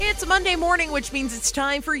It's a Monday morning, which means it's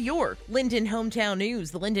time for your Lynden Hometown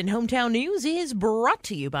News. The Lynden Hometown News is brought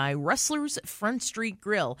to you by Rustler's Front Street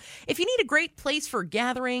Grill. If you need a great place for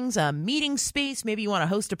gatherings, a meeting space, maybe you want to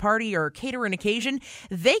host a party or cater an occasion,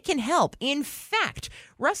 they can help. In fact,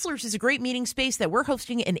 Rustler's is a great meeting space that we're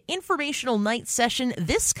hosting an informational night session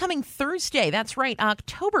this coming Thursday. That's right,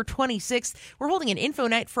 October 26th. We're holding an info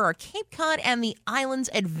night for our Cape Cod and the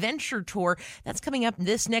Islands Adventure Tour. That's coming up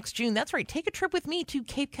this next June. That's right, take a trip with me to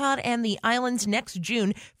Cape Cod and the Islands next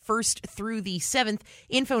June, 1st through the 7th.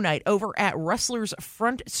 Info night over at Rustler's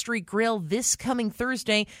Front Street Grill this coming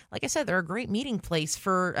Thursday. Like I said, they're a great meeting place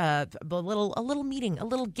for a little meeting, a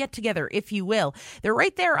little get-together, if you will. They're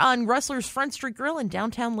right there on Rustler's Front Street Grill in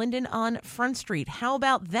downtown Lynden on Front Street. How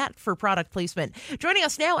about that for product placement? Joining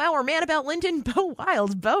us now, our man about Lynden, Bo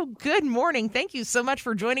Wilde. Bo, good morning. Thank you so much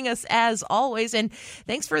for joining us as always, and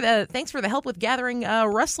thanks for the help with gathering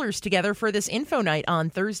Rustlers together for this info night on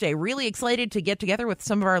Thursday. Really excited to get together with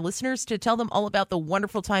some of our listeners to tell them all about the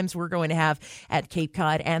wonderful times we're going to have at Cape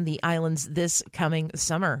Cod and the Islands this coming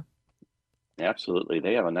summer. Absolutely.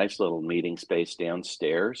 They have a nice little meeting space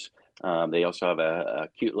downstairs. They also have a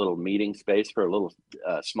cute little meeting space for a little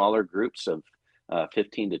smaller groups of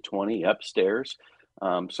 15 to 20 upstairs.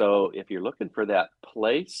 So if you're looking for that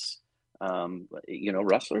place,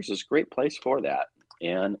 Rustlers is a great place for that.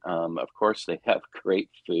 And of course, they have great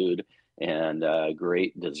food and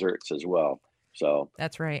great desserts as well. So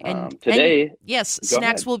that's right. And today, and yes,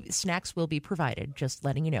 snacks will be provided. Just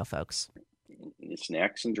letting you know, folks.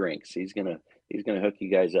 Snacks and drinks. He's gonna hook you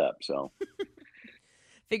guys up. So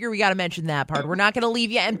figure we got to mention that part. We're not going to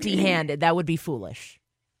leave you empty-handed. That would be foolish.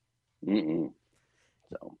 So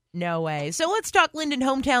no way. So let's talk Lynden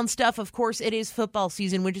hometown stuff. Of course, it is football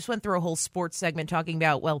season. We just went through a whole sports segment talking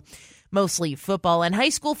about, well, mostly football, and high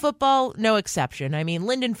school football, no exception. I mean,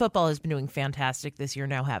 Lynden football has been doing fantastic this year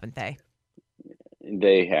now, haven't they?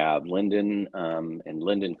 They have. Lynden and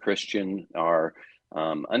Lynden Christian are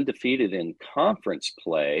undefeated in conference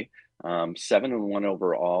play, 7-1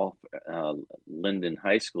 overall. Lynden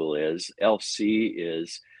High School is. LC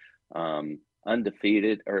is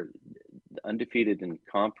undefeated in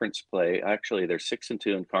conference play. Actually, they're 6-2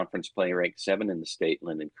 in conference play, ranked 7 in the state.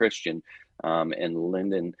 Lynden Christian and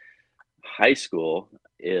Lynden High School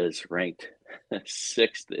is ranked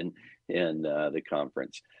 6th in the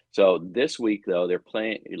conference. So this week, though, they're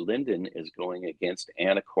playing. Lynden is going against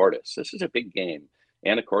Anacortes. This is a big game.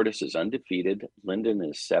 Anacortes is undefeated. Lynden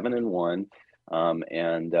is 7-1,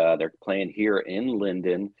 and they're playing here in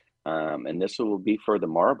Lynden. And this will be for the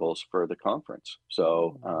marbles for the conference.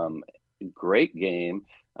 So great game,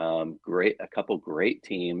 a couple great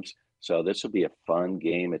teams. So this will be a fun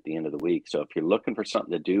game at the end of the week. So if you're looking for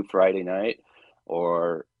something to do Friday night,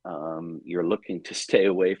 or you're looking to stay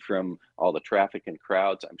away from all the traffic and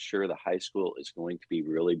crowds, I'm sure the high school is going to be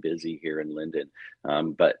really busy here in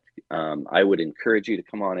Lynden. But I would encourage you to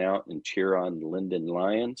come on out and cheer on the Lynden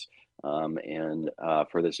Lions and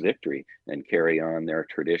for this victory and carry on their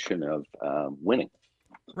tradition of winning.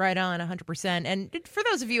 Right on, 100%. And for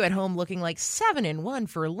those of you at home looking like 7-1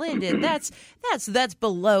 for Lynden, that's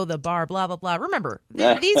below the bar. Blah blah blah. Remember,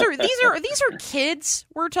 these are kids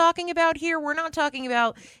we're talking about here. We're not talking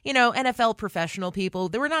about NFL professional people.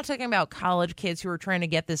 We're not talking about college kids who are trying to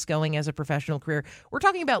get this going as a professional career. We're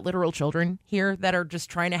talking about literal children here that are just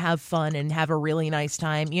trying to have fun and have a really nice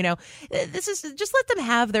time. This is just let them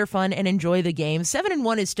have their fun and enjoy the game.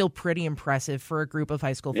 7-1 is still pretty impressive for a group of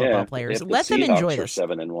high school football players. Let them enjoy this.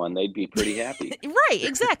 7-1, they'd be pretty happy. Right,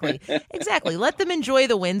 exactly. Let them enjoy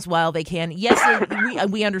the wins while they can. Yes,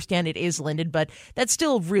 we understand it is Lynden, but that's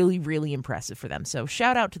still really, really impressive for them. So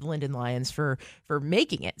shout out to the Lynden Lions for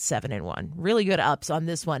making it 7-1. Really good ups on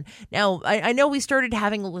this one. Now, I know we started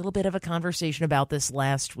having a little bit of a conversation about this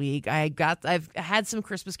last week. I've had some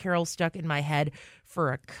Christmas carols stuck in my head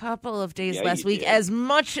for a couple of days last week. As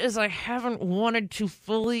much as I haven't wanted to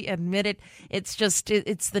fully admit it, it's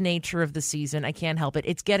the nature of the season. I can't help it.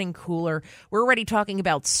 It's getting cooler. We're already talking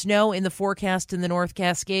about snow in the forecast in the North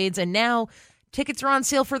Cascades, and now tickets are on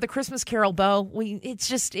sale for the Christmas Carol, Bo.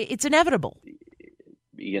 It's inevitable.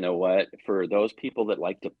 You know what? For those people that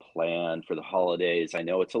like to plan for the holidays, I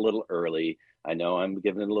know it's a little early. I know I'm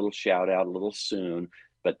giving it a little shout out a little soon,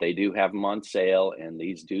 but they do have them on sale, and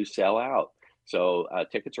these do sell out. So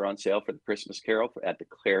tickets are on sale for the Christmas Carol at the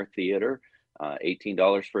Clare Theater,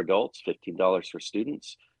 $18 for adults, $15 for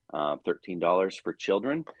students, $13 for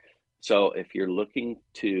children. So if you're looking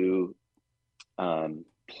to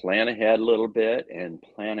plan ahead a little bit and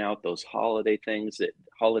plan out those holiday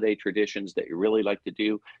traditions that you really like to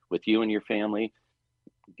do with you and your family,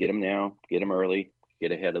 get them now, get them early,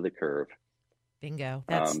 get ahead of the curve. Bingo.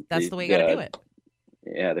 That's the way you got to do it.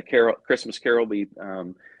 Yeah, the Christmas Carol will be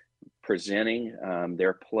presenting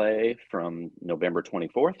their play from November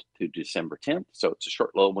 24th to December 10th. So it's a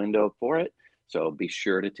short little window for it. So be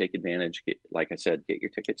sure to take advantage. Like I said, get your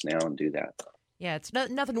tickets now and do that. Yeah, it's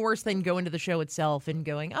nothing worse than going to the show itself and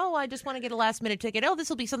going, oh, I just want to get a last-minute ticket. Oh, this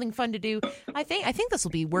will be something fun to do. I think this will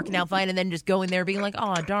be working out fine, and then just going there being like,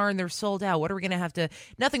 oh, darn, they're sold out. What are we going to have to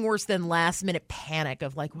 – nothing worse than last-minute panic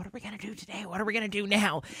of like, what are we going to do today? What are we going to do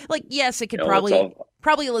now? Like, yes, it could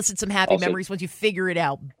probably elicit some happy memories once you figure it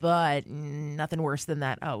out, but nothing worse than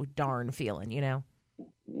that, oh, darn feeling, you know?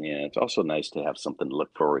 Yeah, it's also nice to have something to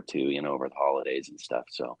look forward to, you know, over the holidays and stuff.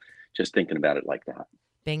 So just thinking about it like that.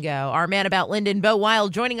 Bingo. Our man about Lynden, Bo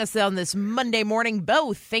Wilde, joining us on this Monday morning.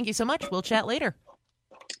 Bo, thank you so much. We'll chat later.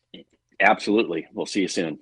 Absolutely. We'll see you soon.